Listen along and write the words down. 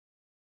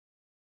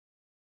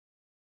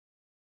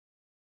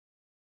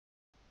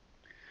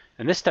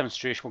In this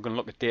demonstration, we're going to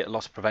look at data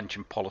loss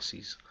prevention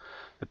policies.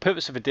 The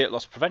purpose of a data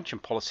loss prevention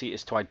policy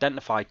is to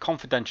identify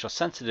confidential or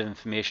sensitive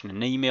information in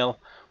an email.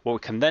 What we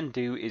can then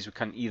do is we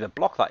can either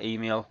block that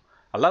email,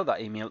 allow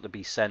that email to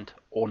be sent,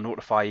 or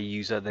notify a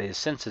user that is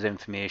sensitive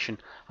information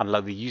and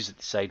allow the user to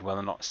decide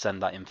whether or not to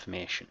send that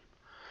information.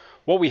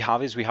 What we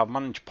have is we have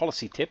manage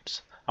policy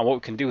tips, and what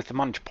we can do with the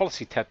manage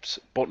policy tips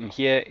button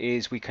here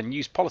is we can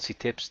use policy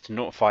tips to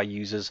notify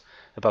users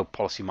about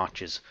policy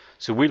matches.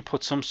 So we'll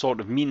put some sort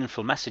of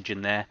meaningful message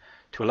in there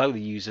to allow the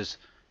users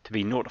to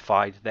be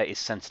notified there is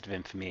sensitive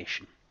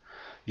information.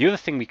 The other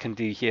thing we can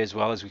do here as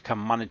well is we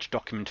can manage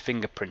document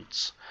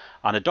fingerprints.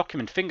 And a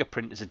document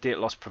fingerprint is a data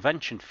loss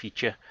prevention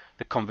feature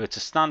that converts a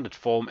standard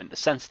form into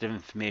sensitive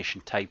information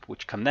type,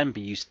 which can then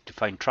be used to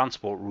define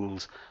transport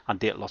rules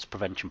and data loss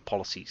prevention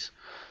policies.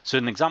 So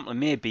an example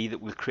may be that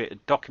we'll create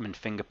a document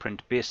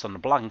fingerprint based on a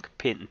blank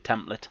patent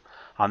template,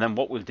 and then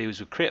what we'll do is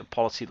we'll create a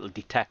policy that will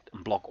detect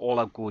and block all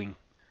outgoing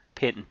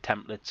patent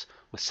templates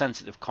with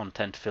sensitive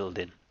content filled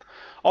in.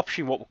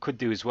 Optionally, what we could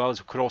do as well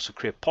is we could also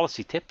create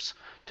policy tips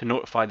to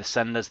notify the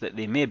senders that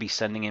they may be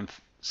sending in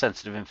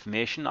sensitive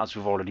information, as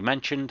we've already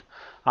mentioned,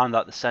 and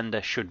that the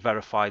sender should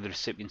verify the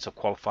recipients are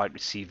qualified to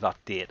receive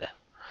that data.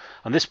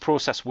 And this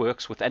process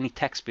works with any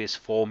text-based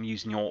form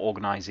using your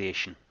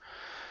organization.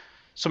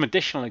 Some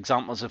additional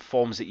examples of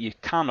forms that you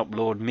can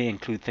upload may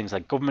include things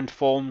like government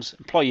forms,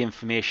 employee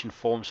information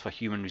forms for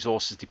human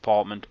resources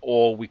department,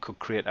 or we could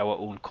create our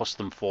own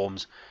custom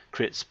forms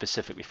created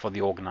specifically for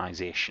the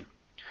organization.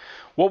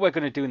 What we're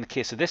going to do in the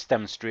case of this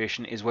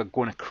demonstration is we're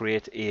going to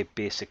create a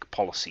basic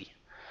policy.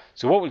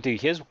 So what we'll do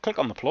here is we'll click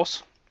on the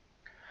plus,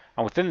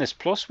 and within this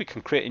plus we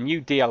can create a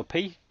new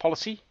DLP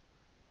policy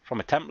from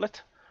a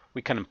template.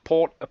 We can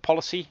import a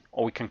policy,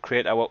 or we can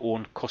create our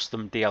own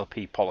custom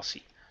DLP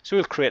policy. So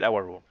we'll create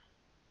our own.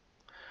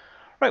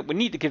 Right, we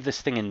need to give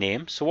this thing a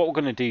name. So what we're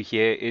going to do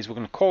here is we're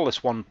going to call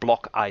this one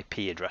block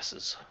IP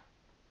addresses.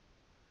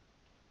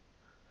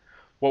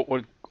 What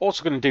we're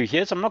also going to do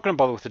here is I'm not going to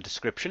bother with the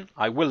description.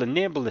 I will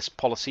enable this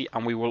policy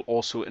and we will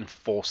also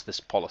enforce this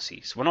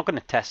policy. So we're not going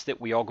to test it,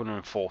 we are going to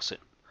enforce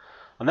it.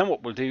 And then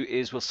what we'll do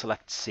is we'll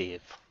select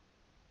save.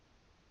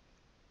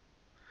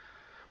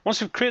 Once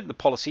we've created the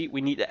policy,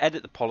 we need to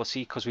edit the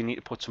policy because we need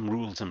to put some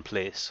rules in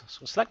place. So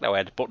we'll select our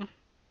edit button.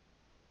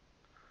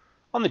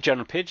 On the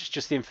general page, it's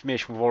just the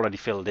information we've already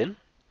filled in.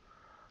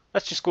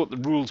 Let's just go to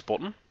the rules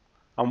button,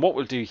 and what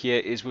we'll do here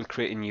is we'll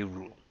create a new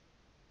rule.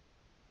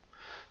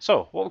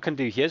 So what we can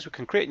do here is we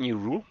can create a new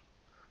rule.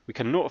 We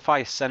can notify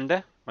a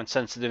sender when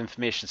sensitive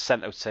information is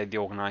sent outside the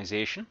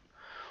organization.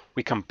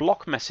 We can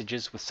block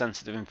messages with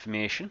sensitive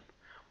information.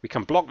 We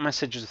can block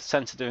messages with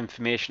sensitive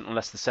information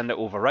unless the sender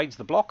overrides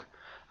the block.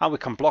 And we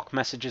can block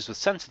messages with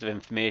sensitive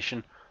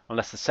information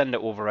unless the sender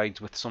overrides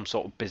with some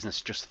sort of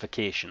business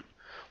justification.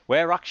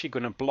 We're actually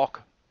going to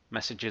block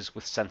messages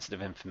with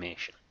sensitive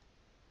information.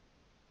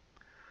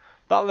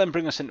 That'll then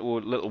bring us into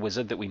a little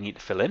wizard that we need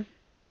to fill in.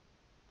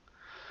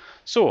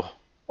 So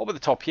up at the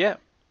top here,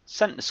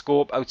 sender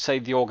scope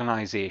outside the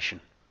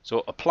organization.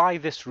 So apply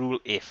this rule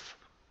if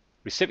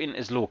recipient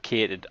is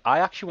located. I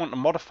actually want to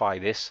modify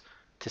this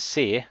to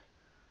say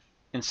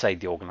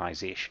inside the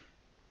organization.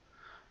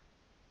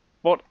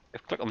 But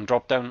if I click on the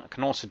drop down, I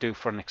can also do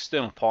for an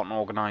external partner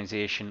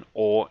organization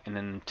or in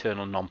an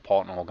internal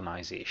non-partner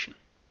organization.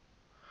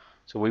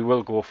 So we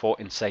will go for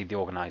inside the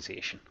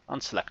organization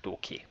and select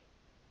OK.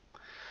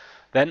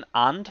 Then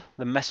and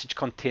the message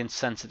contains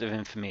sensitive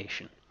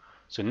information.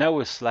 So now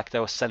we'll select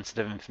our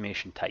sensitive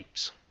information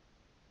types.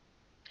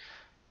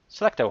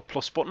 Select our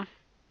plus button.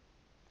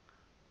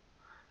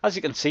 As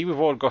you can see, we've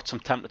already got some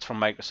templates from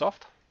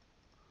Microsoft.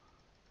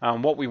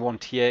 And what we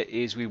want here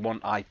is we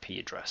want IP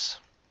address.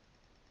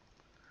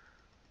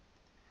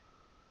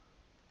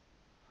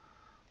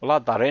 We'll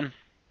add that in.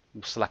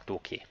 We'll select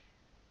OK.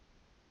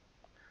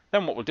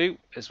 Then what we'll do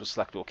is we'll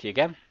select OK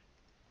again.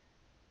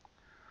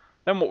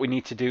 Then what we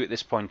need to do at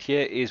this point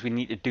here is we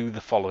need to do the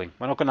following.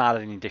 We're not going to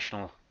add any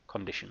additional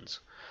conditions.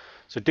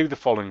 So do the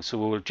following. So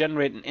we will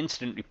generate an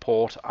incident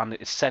report and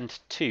it is sent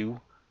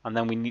to, and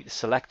then we need to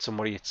select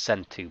somebody it's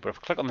sent to. But if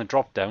I click on the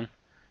drop down,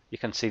 you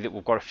can see that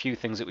we've got a few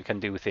things that we can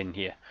do within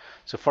here.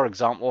 So for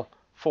example,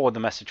 forward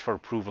the message for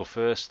approval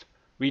first,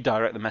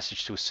 redirect the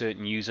message to a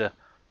certain user,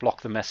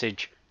 block the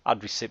message,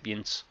 add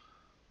recipients,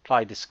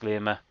 apply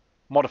disclaimer,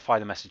 modify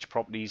the message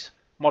properties,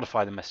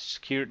 modify the message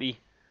security,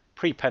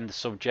 prepend the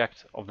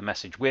subject of the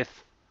message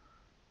with,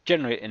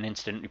 generate an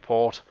incident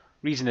report,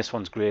 reason this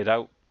one's grayed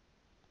out,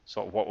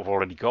 sort of what we've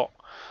already got,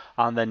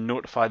 and then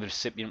notify the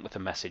recipient with a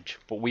message.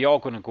 But we are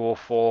going to go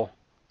for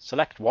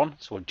select one,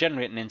 so we'll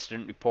generate an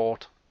incident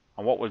report,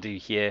 and what we'll do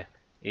here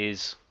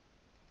is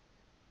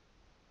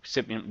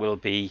recipient will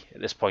be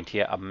at this point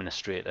here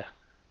administrator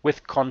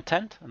with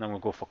content, and then we'll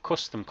go for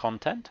custom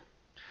content.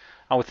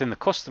 And within the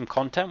custom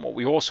content, what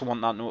we also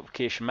want that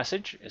notification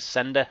message is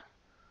sender,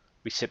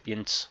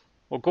 recipients.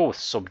 We'll go with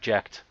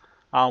subject,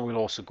 and we'll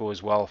also go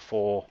as well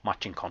for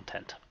matching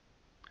content.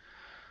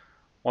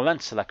 We'll then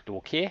select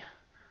OK,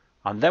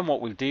 and then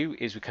what we'll do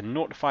is we can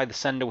notify the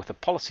sender with a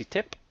policy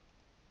tip.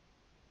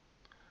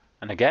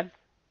 And again,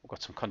 We've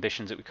got some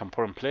conditions that we can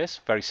put in place,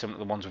 very similar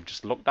to the ones we've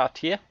just looked at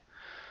here.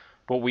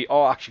 But we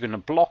are actually going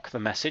to block the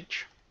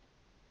message.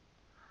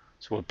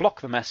 So we'll block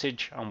the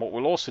message, and what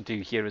we'll also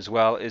do here as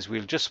well is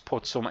we'll just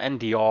put some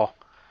NDR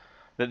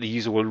that the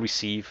user will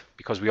receive,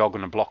 because we are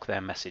going to block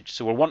their message.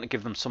 So we'll want to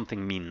give them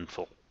something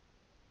meaningful.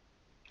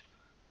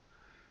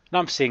 Now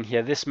I'm seeing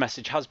here this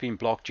message has been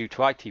blocked due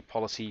to IT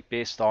policy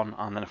based on,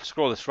 and then if I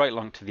scroll this right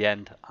along to the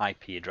end,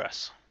 IP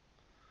address.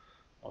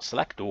 I'll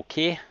select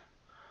OK.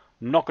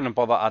 I'm not going to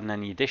bother adding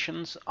any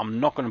additions. I'm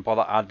not going to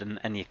bother adding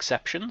any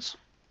exceptions.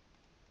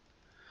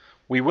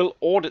 We will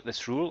audit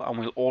this rule, and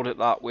we'll audit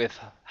that with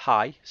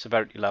high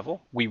severity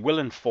level. We will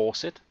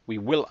enforce it. We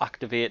will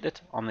activate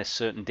it on this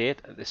certain date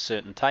at this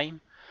certain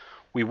time.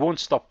 We won't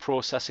stop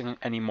processing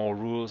any more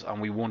rules, and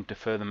we won't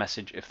defer the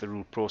message if the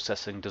rule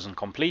processing doesn't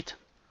complete.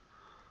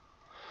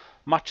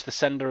 Match the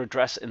sender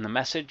address in the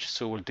message,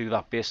 so we'll do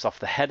that based off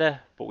the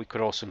header, but we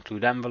could also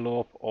include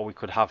envelope, or we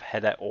could have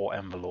header or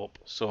envelope,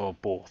 so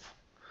both.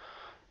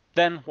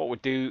 Then what we'll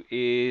do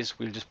is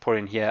we'll just put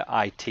in here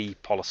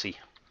IT policy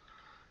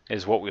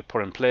is what we'll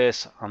put in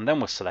place, and then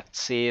we'll select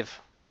save.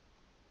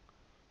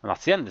 And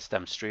that's the end of this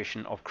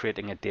demonstration of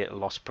creating a data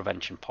loss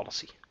prevention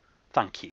policy. Thank you.